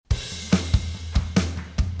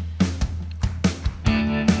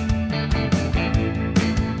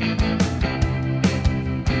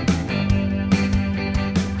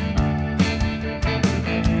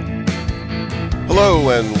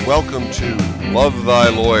Hello and welcome to Love Thy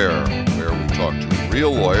Lawyer, where we talk to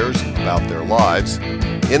real lawyers about their lives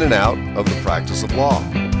in and out of the practice of law,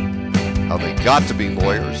 how they got to be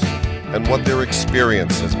lawyers, and what their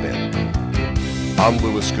experience has been. I'm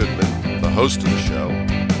Louis Goodman, the host of the show,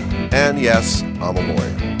 and yes, I'm a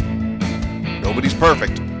lawyer. Nobody's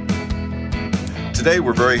perfect. Today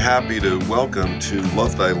we're very happy to welcome to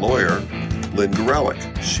Love Thy Lawyer, Lynn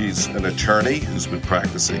Gorelick. She's an attorney who's been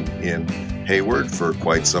practicing in Hayward for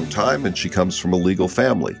quite some time, and she comes from a legal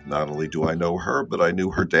family. Not only do I know her, but I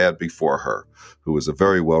knew her dad before her, who was a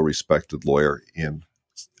very well-respected lawyer in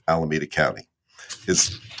Alameda County.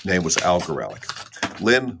 His name was Al Gorelick.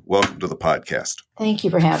 Lynn, welcome to the podcast. Thank you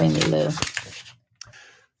for having me, Lou.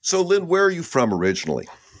 So, Lynn, where are you from originally?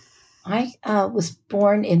 I was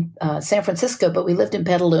born in San Francisco, but we lived in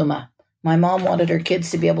Petaluma. My mom wanted her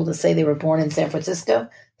kids to be able to say they were born in San Francisco,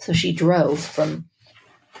 so she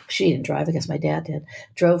didn't drive, I guess my dad did,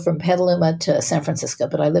 drove from Petaluma to San Francisco,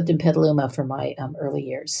 but I lived in Petaluma for my early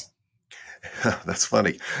years. That's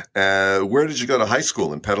funny. Where did you go to high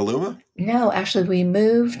school, in Petaluma? No, actually we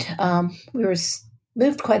moved.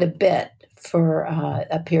 Moved quite a bit for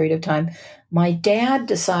a period of time. My dad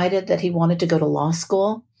decided that he wanted to go to law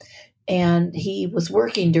school, and he was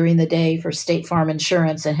working during the day for State Farm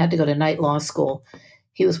Insurance and had to go to night law school.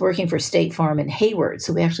 He was working for State Farm in Hayward,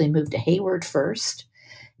 so we actually moved to Hayward first.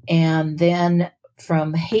 And then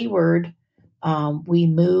from Hayward, we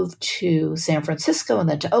moved to San Francisco and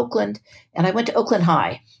then to Oakland. And I went to Oakland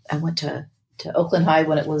High. I went to Oakland High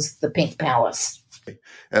when it was the Pink Palace.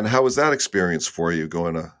 And how was that experience for you,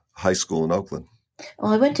 going to high school in Oakland?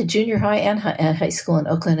 Well, I went to junior high and high school in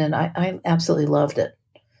Oakland, and I absolutely loved it.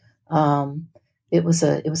 It was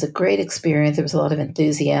a great experience. There was a lot of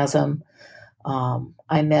enthusiasm.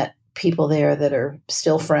 I met people there that are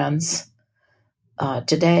still friends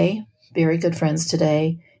today, very good friends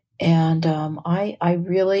today. And I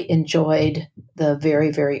really enjoyed the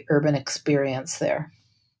very, very urban experience there.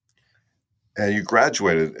 And you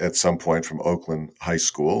graduated at some point from Oakland High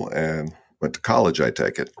School and went to college, I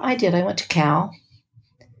take it. I did. I went to Cal.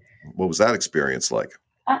 What was that experience like?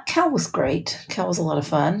 Cal was great. Cal was a lot of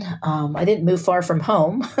fun. I didn't move far from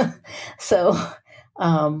home, so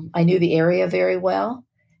I knew the area very well.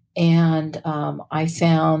 And I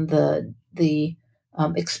found the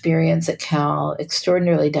experience at Cal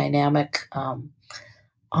extraordinarily dynamic.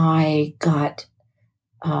 I got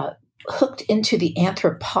hooked into the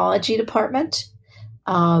anthropology department,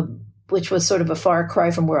 which was sort of a far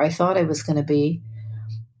cry from where I thought I was going to be.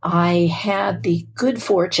 I had the good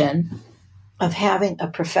fortune of having a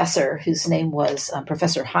professor whose name was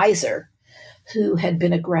Professor Heiser, who had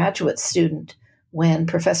been a graduate student when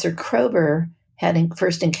Professor Kroeber had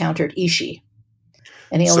first encountered Ishi.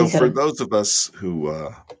 And so for those of us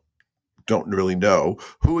who don't really know,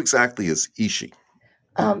 who exactly is Ishi?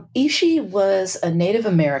 Ishi was a Native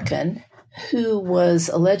American who was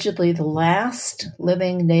allegedly the last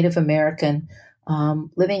living Native American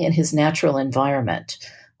living in his natural environment.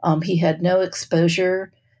 He had no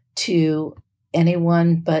exposure to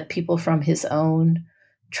anyone but people from his own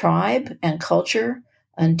tribe and culture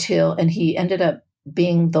and he ended up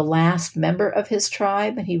being the last member of his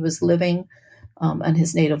tribe, and he was living on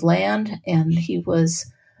his native land, and he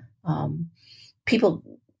was people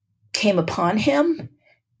came upon him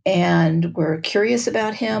and were curious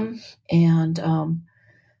about him and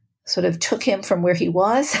sort of took him from where he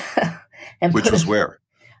was. And which was where?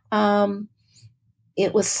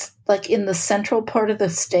 It was like in the central part of the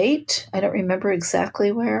state. I don't remember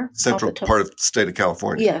exactly where. Central part of the state of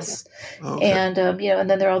California. Yes. Oh, okay. And, and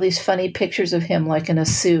then there are all these funny pictures of him like in a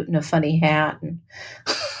suit and a funny hat and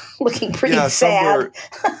looking pretty sad.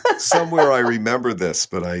 Somewhere I remember this,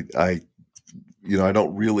 but I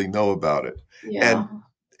don't really know about it. Yeah.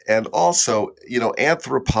 And also,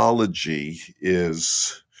 anthropology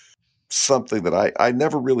is something that I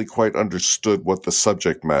never really quite understood what the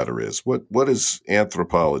subject matter is. What is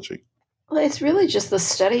anthropology? Well, it's really just the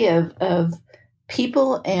study of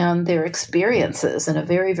people and their experiences in a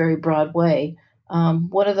very, very broad way.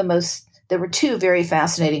 There were two very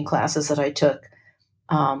fascinating classes that I took.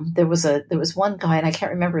 There was one guy, and I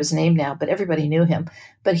can't remember his name now, but everybody knew him.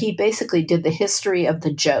 But he basically did the history of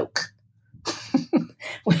the joke.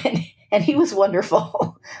 And he was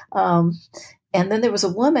wonderful. And then there was a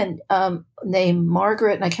woman named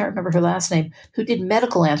Margaret, and I can't remember her last name, who did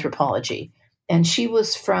medical anthropology. And she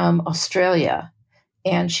was from Australia.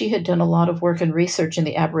 And she had done a lot of work and research in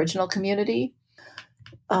the Aboriginal community.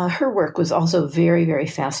 Her work was also very, very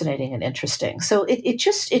fascinating and interesting. So it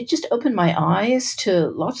just opened my eyes to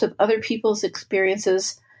lots of other people's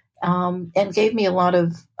experiences and gave me a lot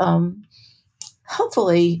of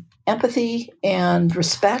hopefully empathy and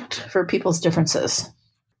respect for people's differences.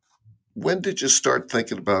 When did you start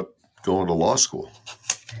thinking about going to law school?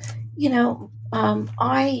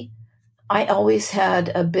 I always had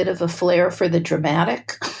a bit of a flair for the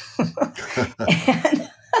dramatic. and,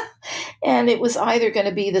 and it was either going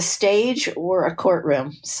to be the stage or a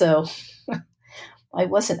courtroom. So I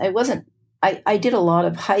did a lot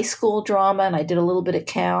of high school drama and I did a little bit at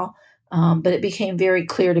Cal, but it became very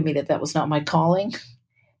clear to me that was not my calling.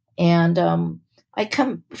 And I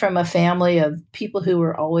come from a family of people who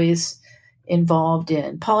were always involved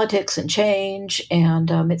in politics and change, and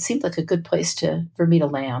it seemed like a good place for me to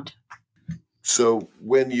land. So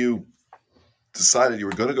when you decided you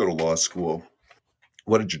were going to go to law school,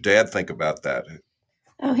 what did your dad think about that?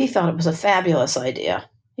 Oh, he thought it was a fabulous idea.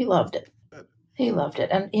 He loved it.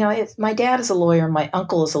 And, my dad is a lawyer. My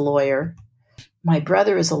uncle is a lawyer. My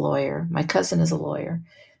brother is a lawyer. My cousin is a lawyer.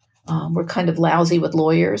 We're kind of lousy with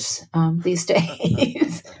lawyers these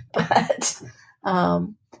days.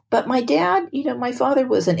 But my dad, my father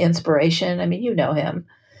was an inspiration. I mean, you know him.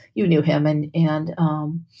 You knew him. And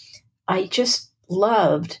I just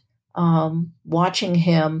loved watching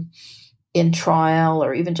him in trial,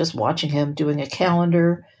 or even just watching him doing a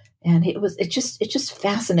calendar. And it just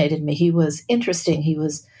fascinated me. He was interesting.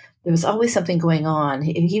 There was always something going on.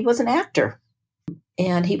 He was an actor,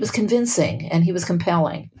 and he was convincing, and he was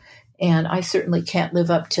compelling. And I certainly can't live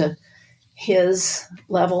up to his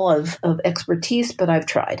level of expertise, but I've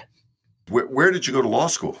tried. Where did you go to law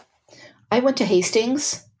school? I went to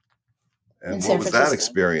Hastings. And what was that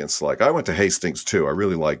experience like? I went to Hastings too. I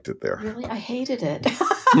really liked it there. Really? I hated it.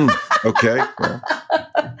 Okay.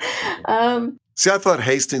 Well. See, I thought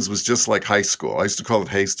Hastings was just like high school. I used to call it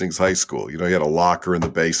Hastings High School. You had a locker in the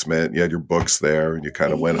basement. You had your books there, and you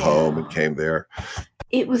kind of went home and came there.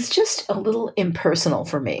 It was just a little impersonal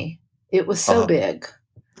for me. It was so big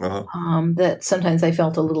that sometimes I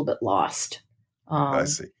felt a little bit lost. I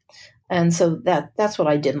see. And so that's what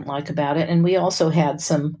I didn't like about it. And we also had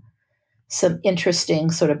some interesting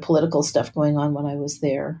sort of political stuff going on when I was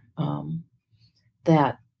there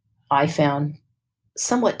that I found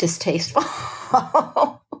somewhat distasteful.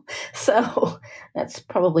 So that's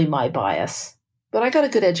probably my bias. But I got a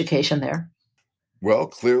good education there. Well,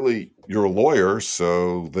 clearly you're a lawyer,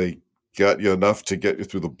 so they got you enough to get you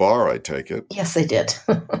through the bar, I take it. Yes, they did.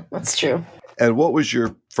 That's true. And what was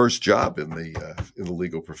your first job in the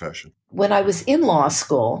legal profession? When I was in law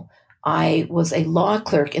school, I was a law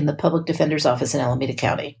clerk in the public defender's office in Alameda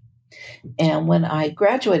County. And when I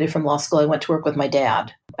graduated from law school, I went to work with my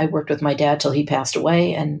dad. I worked with my dad till he passed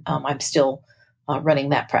away, and I'm still running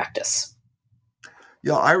that practice.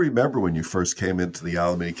 Yeah, I remember when you first came into the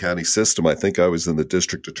Alameda County system. I think I was in the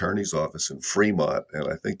district attorney's office in Fremont,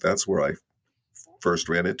 and I think that's where I first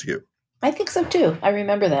ran into you. I think so, too. I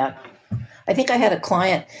remember that. I think I had a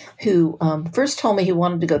client who first told me he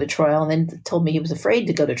wanted to go to trial and then told me he was afraid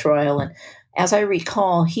to go to trial. And as I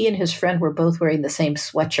recall, he and his friend were both wearing the same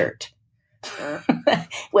sweatshirt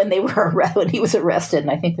when he was arrested. And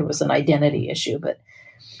I think there was an identity issue, but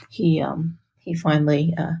he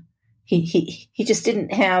finally he just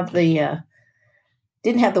didn't have the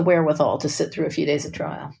wherewithal to sit through a few days of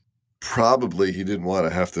trial. Probably he didn't want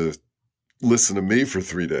to have to listen to me for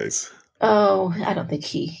 3 days. Oh, I don't think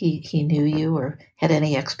he knew you or had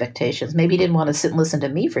any expectations. Maybe he didn't want to sit and listen to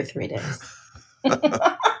me for 3 days.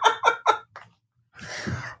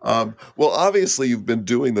 Well, obviously you've been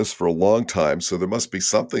doing this for a long time, so there must be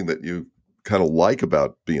something that you kind of like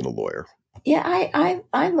about being a lawyer. Yeah,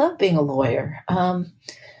 I love being a lawyer.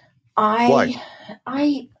 Why?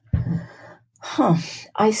 I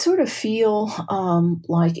sort of feel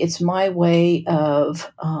like it's my way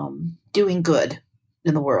of doing good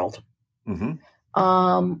in the world.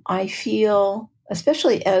 Mm-hmm. I feel,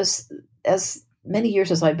 especially as many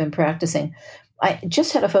years as I've been practicing, I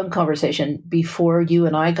just had a phone conversation before you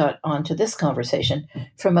and I got onto this conversation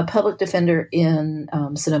from a public defender in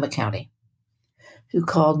Sonoma County who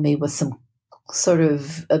called me with some sort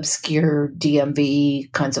of obscure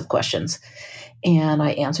DMV kinds of questions. And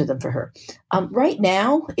I answered them for her. Right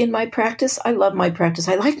now in my practice, I love my practice.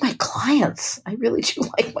 I like my clients. I really do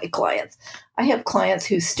like my clients. I have clients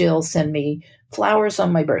who still send me flowers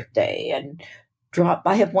on my birthday and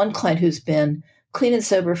I have one client who's been clean and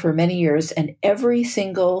sober for many years. And every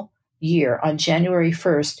single year on January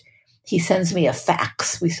 1st, he sends me a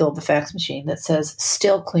fax. We still have the fax machine that says,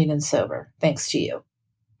 still clean and sober. Thanks to you.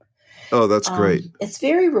 Oh, that's great. It's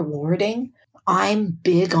very rewarding. I'm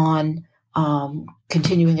big on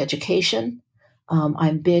continuing education.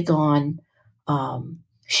 I'm big on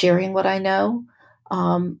sharing what I know.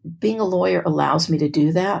 Being a lawyer allows me to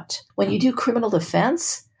do that. When you do criminal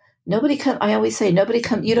defense, I always say,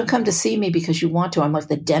 you don't come to see me because you want to. I'm like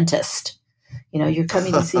the dentist. You're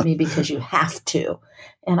coming to see me because you have to.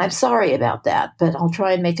 And I'm sorry about that, but I'll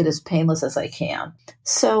try and make it as painless as I can.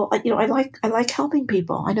 So, I like helping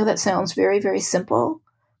people. I know that sounds very, very simple,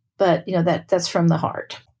 but that's from the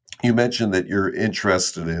heart. You mentioned that you're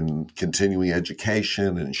interested in continuing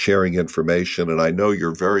education and sharing information, and I know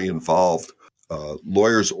you're very involved.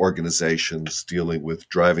 Lawyers organizations dealing with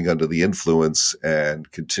driving under the influence and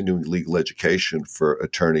continuing legal education for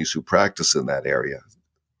attorneys who practice in that area.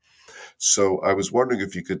 So I was wondering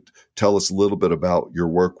if you could tell us a little bit about your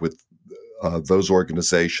work with those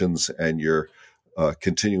organizations and your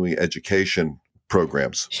continuing education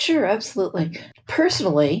programs. Sure, absolutely.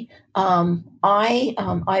 Personally, when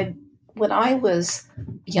I was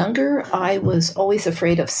younger, I was always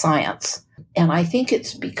afraid of science. And I think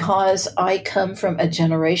it's because I come from a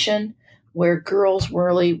generation where girls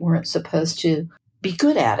really weren't supposed to be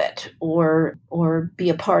good at it or be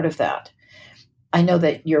a part of that. I know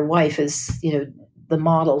that your wife is, the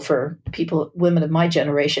model for women of my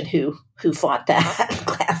generation who fought that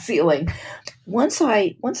glass ceiling. Once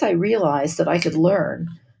I realized that I could learn,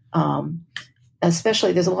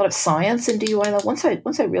 especially there's a lot of science in DUI law.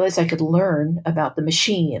 Once I realized I could learn about the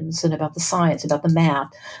machines and about the science, about the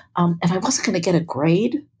math, and I wasn't going to get a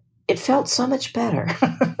grade, it felt so much better.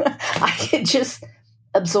 I could just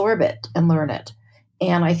absorb it and learn it.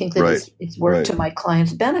 And I think that it's worked to my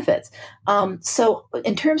clients' benefits. So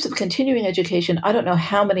in terms of continuing education, I don't know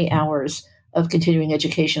how many hours of continuing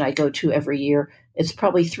education I go to every year. It's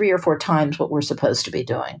probably 3 or 4 times what we're supposed to be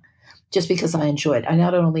doing, just because I enjoy it.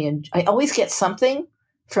 I always get something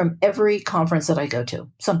from every conference that I go to,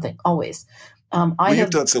 something, always. You've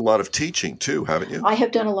done a lot of teaching too, haven't you? I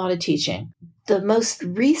have done a lot of teaching. The most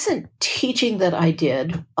recent teaching that I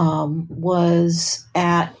did was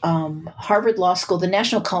at Harvard Law School. The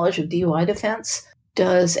National College of DUI Defense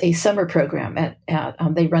does a summer program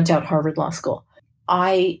they rent out Harvard Law School.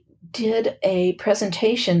 I did a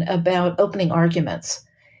presentation about opening arguments,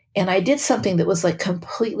 and I did something that was like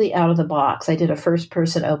completely out of the box. I did a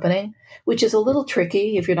first-person opening, which is a little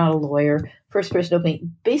tricky if you're not a lawyer. First-person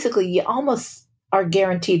opening, basically, you almost are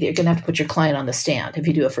guaranteed that you're going to have to put your client on the stand if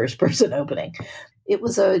you do a first-person opening. It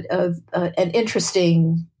was an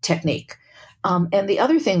interesting technique. And the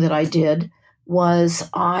other thing that I did was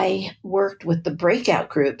I worked with the breakout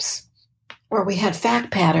groups where we had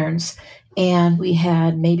fact patterns, and we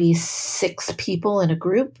had maybe 6 people in a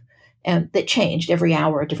group, and that changed every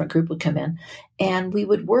hour. A different group would come in, and we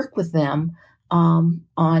would work with them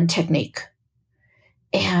on technique.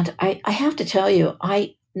 And I have to tell you,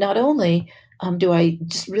 I not only do I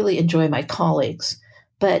just really enjoy my colleagues,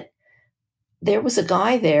 but there was a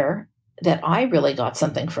guy there that I really got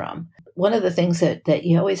something from. One of the things that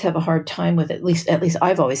you always have a hard time with, at least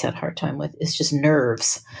I've always had a hard time with, is just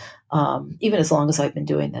nerves, even as long as I've been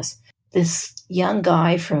doing this. This young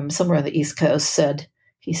guy from somewhere on the East Coast said,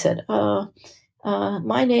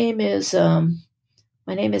 my name is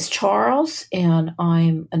Charles, and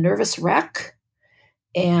I'm a nervous wreck,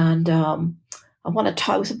 and I want to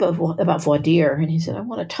talk about voir dire. And he said, I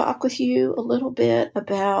want to talk with you a little bit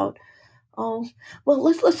about,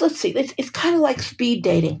 let's see. It's kind of like speed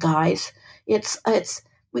dating, guys.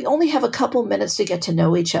 We only have a couple minutes to get to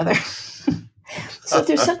know each other. So if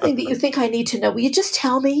there's something that you think I need to know, will you just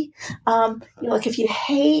tell me? Like if you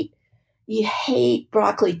hate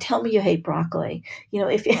broccoli, tell me you hate broccoli.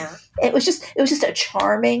 It was just a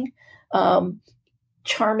charming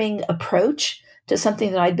approach to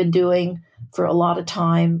something that I'd been doing for a lot of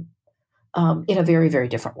time, in a very, very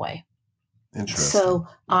different way. Interesting. So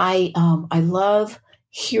I love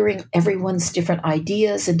hearing everyone's different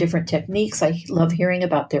ideas and different techniques. I love hearing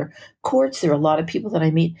about their courts. There are a lot of people that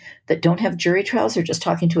I meet that don't have jury trials. They're just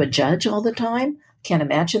talking to a judge all the time. Can't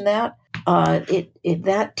imagine that.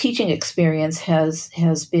 That teaching experience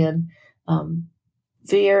has been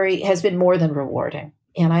more than rewarding.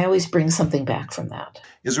 And I always bring something back from that.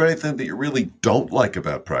 Is there anything that you really don't like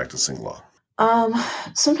about practicing law?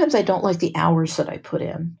 Sometimes I don't like the hours that I put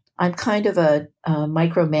in. I'm kind of a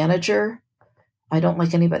micromanager. I don't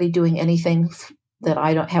like anybody doing anything that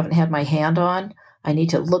I haven't had my hand on. I need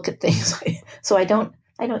to look at things. So I don't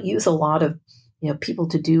use a lot of people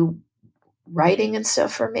to do writing and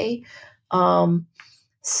stuff for me.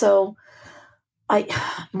 So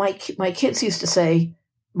my kids used to say,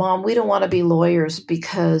 Mom, we don't want to be lawyers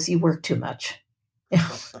because you work too much.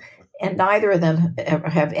 And neither of them ever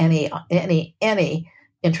have any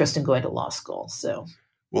interest in going to law school. So,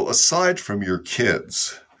 well, aside from your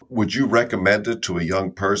kids, would you recommend it to a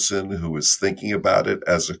young person who is thinking about it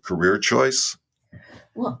as a career choice?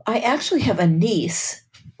 Well, I actually have a niece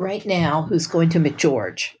right now who's going to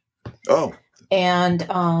McGeorge. Oh. And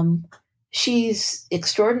she's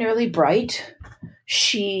extraordinarily bright.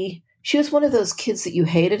 She was one of those kids that you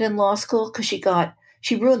hated in law school because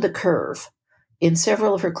she ruined the curve. In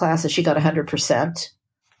several of her classes, she got 100%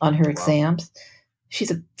 on her exams.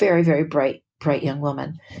 She's a very, very bright young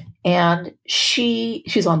woman. And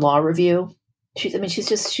she's on Law Review. She's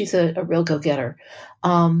a real go-getter.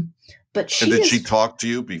 But did she talk to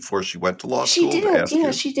you before she went to law school? She did.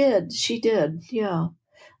 Yeah, she did. She did. Yeah.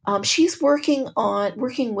 She's working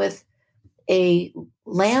with a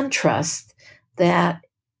land trust that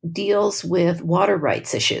deals with water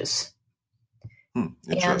rights issues.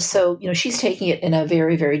 And so, she's taking it in a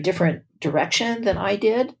very, very different direction than I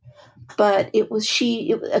did. But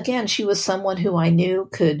she was someone who I knew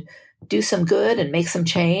could do some good and make some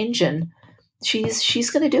change, and she's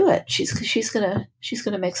going to do it. She's going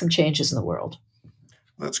to make some changes in the world.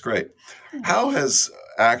 That's great. How has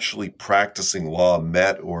actually practicing law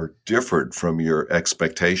met or differed from your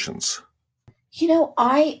expectations?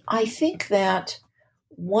 I think that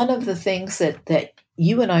one of the things that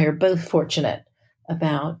you and I are both fortunate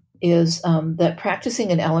about is that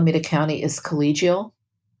practicing in Alameda County is collegial.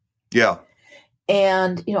 Yeah.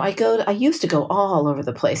 And, I used to go all over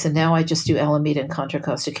the place, and now I just do Alameda and Contra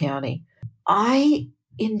Costa County. I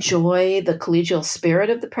enjoy the collegial spirit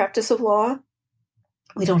of the practice of law.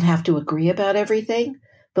 We don't have to agree about everything,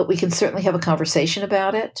 but we can certainly have a conversation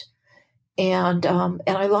about it. And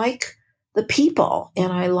I like the people,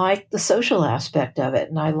 and I like the social aspect of it,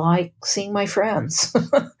 and I like seeing my friends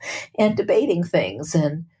and debating things,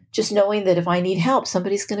 and just knowing that if I need help,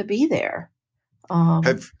 somebody's going to be there.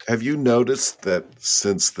 Have you noticed that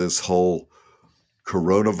since this whole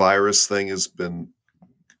coronavirus thing has been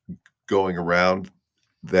going around,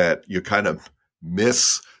 that you kind of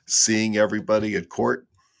miss seeing everybody at court?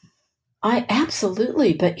 I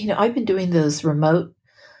absolutely, but I've been doing those remote,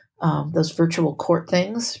 those virtual court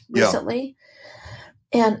things recently,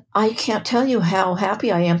 and I can't tell you how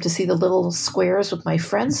happy I am to see the little squares with my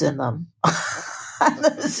friends in them on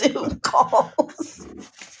the Zoom calls.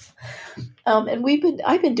 And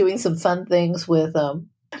I've been doing some fun things with them,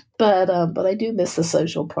 but I do miss the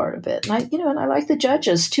social part of it. And I like the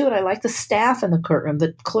judges too, and I like the staff in the courtroom,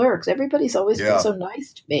 the clerks. Everybody's always been so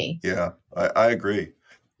nice to me. Yeah, I agree.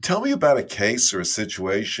 Tell me about a case or a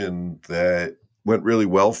situation that went really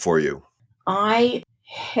well for you. I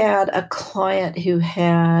had a client who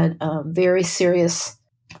had very serious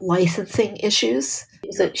licensing issues.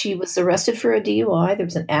 She was arrested for a DUI. There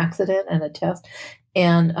was an accident and a test,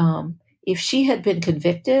 and if she had been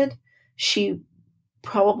convicted, she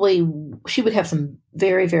would have some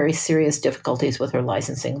very, very serious difficulties with her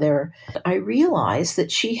licensing there. I realized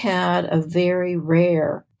that she had a very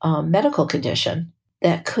rare medical condition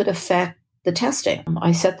that could affect the testing.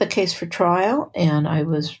 I set the case for trial, and I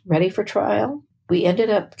was ready for trial. We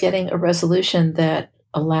ended up getting a resolution that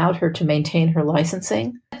allowed her to maintain her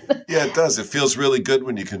licensing. Yeah, it does. It feels really good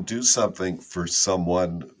when you can do something for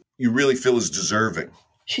someone you really feel is deserving.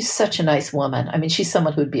 She's such a nice woman. I mean, she's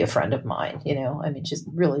someone who would be a friend of mine, she's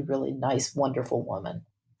really, really nice, wonderful woman.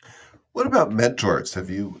 What about mentors? Have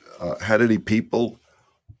you had any people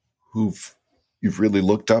you've really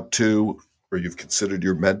looked up to, or you've considered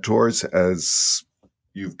your mentors as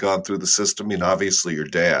you've gone through the system? I mean, obviously your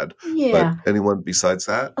dad, but anyone besides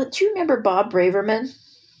that? Do you remember Bob Braverman?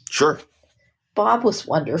 Sure. Bob was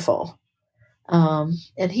wonderful.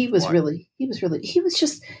 And he was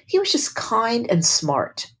just kind and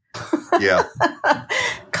smart. Yeah.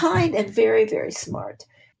 Kind and very, very smart.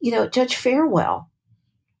 Judge Farewell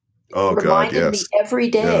reminded me every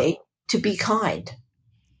day to be kind.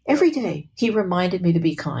 Every day he reminded me to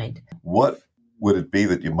be kind. What would it be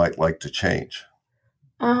that you might like to change?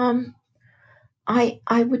 I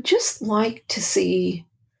would just like to see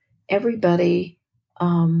everybody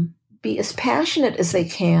be as passionate as they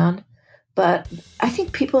can. But I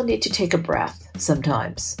think people need to take a breath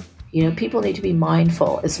sometimes. People need to be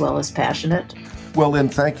mindful as well as passionate. Well, Lynn,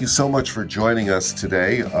 thank you so much for joining us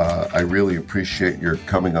today. I really appreciate your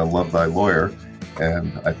coming on Love Thy Lawyer,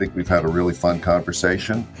 and I think we've had a really fun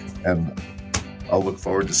conversation, and I'll look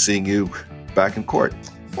forward to seeing you back in court.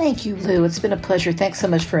 Thank you, Lou. It's been a pleasure. Thanks so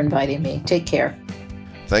much for inviting me. Take care.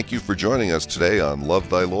 Thank you for joining us today on Love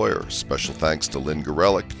Thy Lawyer. Special thanks to Lynn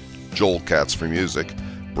Gorelick, Joel Katz for music,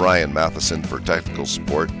 Brian Matheson for technical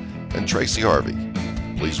support, and Tracy Harvey.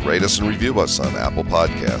 Please rate us and review us on Apple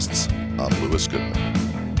Podcasts. I'm Louis Goodman.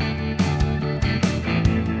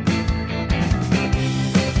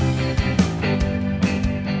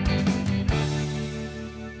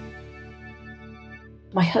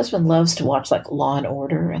 my husband loves to watch like Law and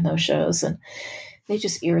Order and those shows, and they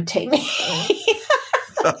just irritate me.